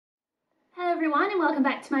everyone and welcome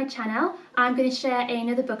back to my channel. I'm going to share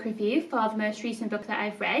another book review for the most recent book that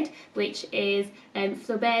I've read, which is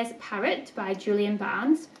Flaubert's Parrot by Julian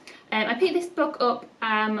Barnes. I picked this book up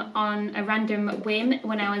on a random whim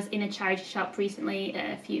when I was in a charity shop recently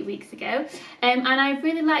a few weeks ago, and I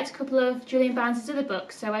really liked a couple of Julian Barnes' other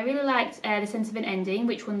books. So I really liked The Sense of an Ending,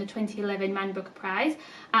 which won the 2011 Man Booker Prize,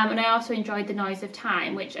 and I also enjoyed The Noise of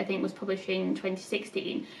Time, which I think was published in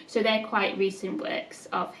 2016. So they're quite recent works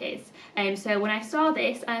of his. So when I saw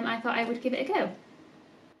this, I thought I would give it a go.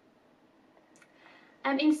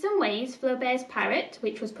 In some ways, Flaubert's Parrot,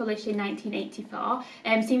 which was published in 1984,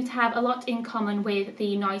 seems to have a lot in common with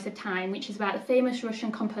The Noise of Time, which is about the famous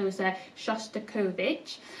Russian composer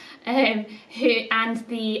Shostakovich, and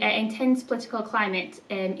the intense political climate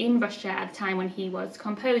in Russia at the time when he was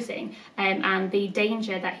composing, and the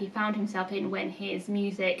danger that he found himself in when his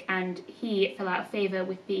music and he fell out of favour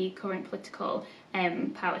with the current political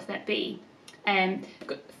powers that be.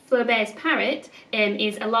 Flaubert's Parrot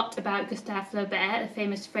is a lot about Gustave Flaubert, the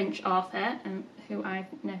famous French author, who I've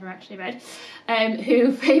never actually read,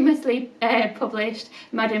 who famously published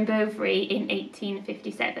Madame Bovary in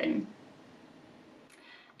 1857.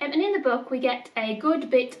 And in the book we get a good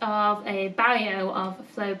bit of a bio of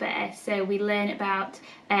Flaubert. So we learn about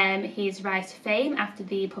his rise to fame after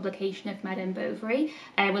the publication of Madame Bovary.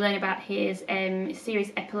 We learn about his serious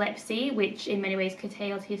epilepsy, which in many ways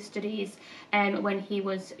curtailed his studies when he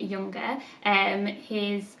was younger.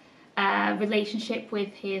 His relationship with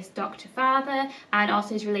his doctor father, and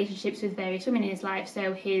also his relationships with various women in his life.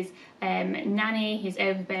 So his nanny, his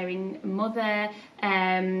overbearing mother,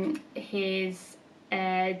 his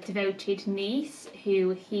devoted niece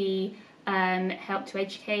who he helped to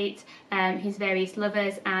educate, his various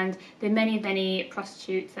lovers, and the many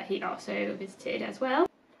prostitutes that he also visited as well.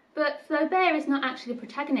 But Flaubert is not actually the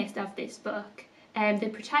protagonist of this book. The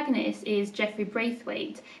protagonist is Geoffrey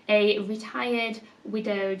Braithwaite, a retired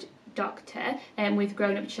widowed doctor with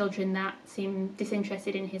grown-up children that seem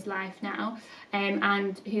disinterested in his life now,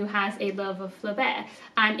 and who has a love of Flaubert.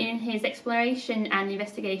 And in his exploration and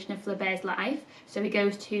investigation of Flaubert's life, so he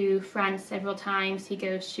goes to France several times, he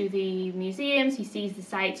goes to the museums, he sees the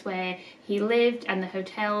sites where he lived and the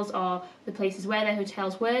hotels, or the places where the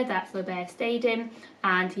hotels were that Flaubert stayed in,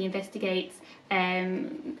 and he investigates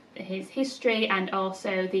his history and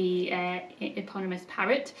also the eponymous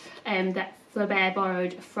parrot that Flaubert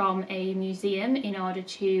borrowed from a museum in order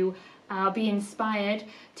to be inspired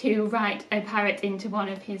to write a parrot into one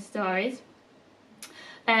of his stories.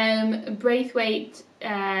 Braithwaite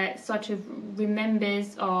sort of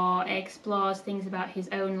remembers or explores things about his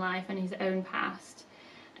own life and his own past,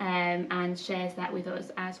 and shares that with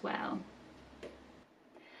us as well.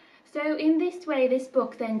 So in this way, this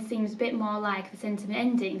book then seems a bit more like The Sense of an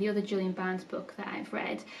Ending, the other Julian Barnes book that I've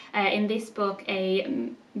read. In this book,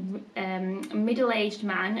 a middle-aged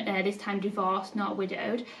man, this time divorced, not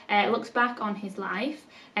widowed, looks back on his life,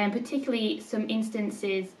 and particularly some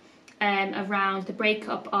instances around the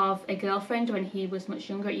breakup of a girlfriend when he was much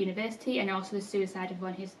younger at university, and also the suicide of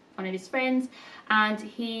one of his friends, and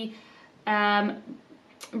he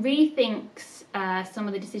rethinks some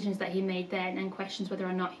of the decisions that he made then and questions whether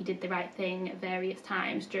or not he did the right thing at various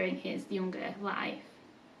times during his younger life.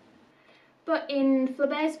 But in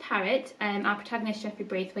Flaubert's Parrot, our protagonist Geoffrey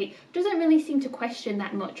Braithwaite doesn't really seem to question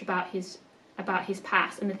that much about his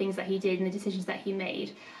past and the things that he did and the decisions that he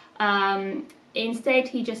made. Instead,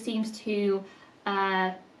 he just seems to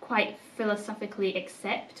quite philosophically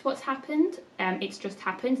accept what's happened. It's just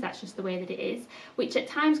happened, that's just the way that it is, which at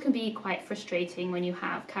times can be quite frustrating when you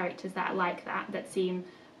have characters that are like that seem,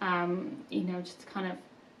 just to kind of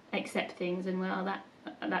accept things and, well,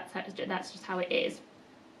 that's just how it is.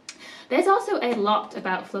 There's also a lot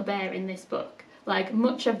about Flaubert in this book. Like,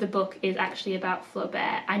 much of the book is actually about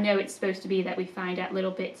Flaubert. I know it's supposed to be that we find out little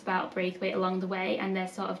bits about Braithwaite along the way, and they're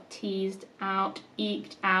sort of teased out,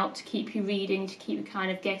 eked out, to keep you reading, to keep you kind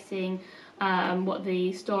of guessing what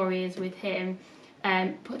the story is with him.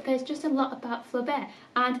 But there's just a lot about Flaubert,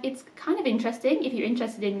 and it's kind of interesting if you're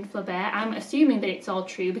interested in Flaubert. I'm assuming that it's all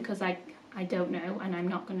true because I don't know, and I'm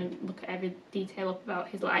not going to look at every detail up about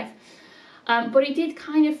his life. But it did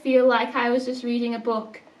kind of feel like I was just reading a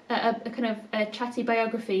book, a kind of a chatty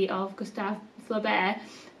biography of Gustave Flaubert,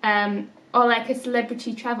 or like a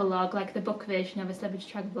celebrity travelogue, like the book version of a celebrity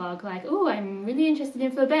travelogue, like, oh, I'm really interested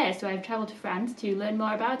in Flaubert, so I've travelled to France to learn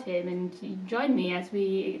more about him, and you join me as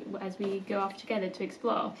we go off together to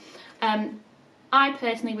explore. I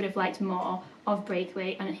personally would have liked more of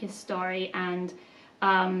Braithwaite and his story, and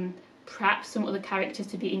perhaps some other characters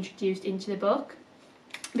to be introduced into the book,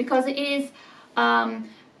 because it is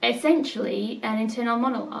essentially an internal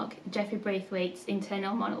monologue, Geoffrey Braithwaite's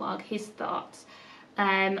internal monologue, his thoughts.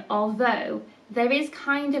 Although there is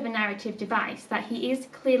kind of a narrative device that he is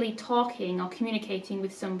clearly talking or communicating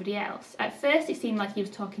with somebody else. At first it seemed like he was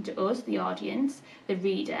talking to us, the audience, the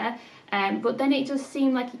reader, but then it does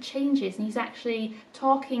seem like it changes and he's actually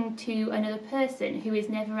talking to another person who is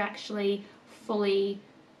never actually fully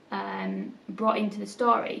brought into the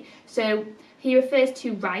story. So he refers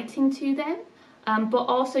to writing to them, but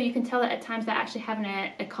also you can tell that at times they're actually having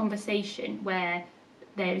a conversation where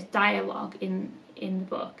there's dialogue in the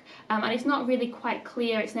book, and it's not really quite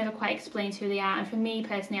clear, it's never quite explained who they are, and for me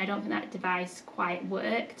personally I don't think that device quite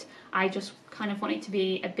worked. I just kind of want it to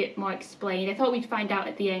be a bit more explained. I thought we'd find out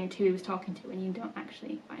at the end who he was talking to, and you don't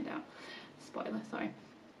actually find out. Spoiler, sorry.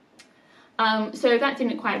 So that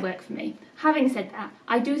didn't quite work for me. Having said that,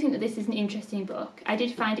 I do think that this is an interesting book. I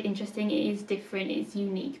did find it interesting, it is different, it's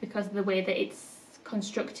unique because of the way that it's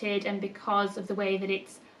constructed and because of the way that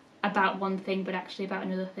it's about one thing but actually about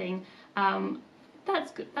another thing.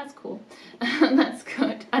 That's good, that's cool. That's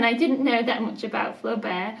good. And I didn't know that much about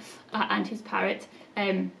Flaubert and his Parrot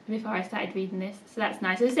before I started reading this, so that's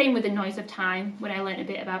nice. The same with The Noise of Time, when I learnt a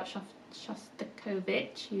bit about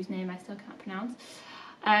Shostakovich, whose name I still can't pronounce.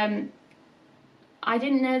 I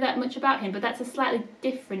didn't know that much about him, but that's a slightly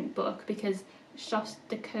different book because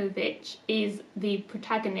Shostakovich is the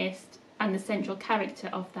protagonist and the central character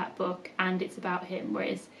of that book, and it's about him,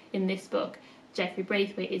 whereas in this book Geoffrey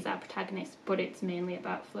Braithwaite is our protagonist, but it's mainly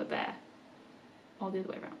about Flaubert, or the other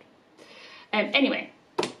way around. Anyway,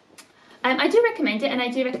 I do recommend it, and I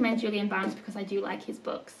do recommend Julian Barnes because I do like his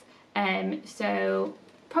books. So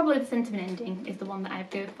probably The Scent of an Ending is the one that I'd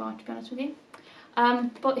go for, to be honest with you.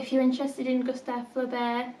 But if you're interested in Gustave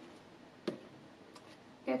Flaubert,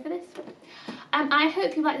 go for this. I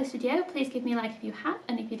hope you liked this video. Please give me a like if you have,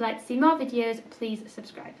 and if you'd like to see more videos, please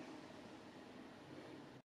subscribe.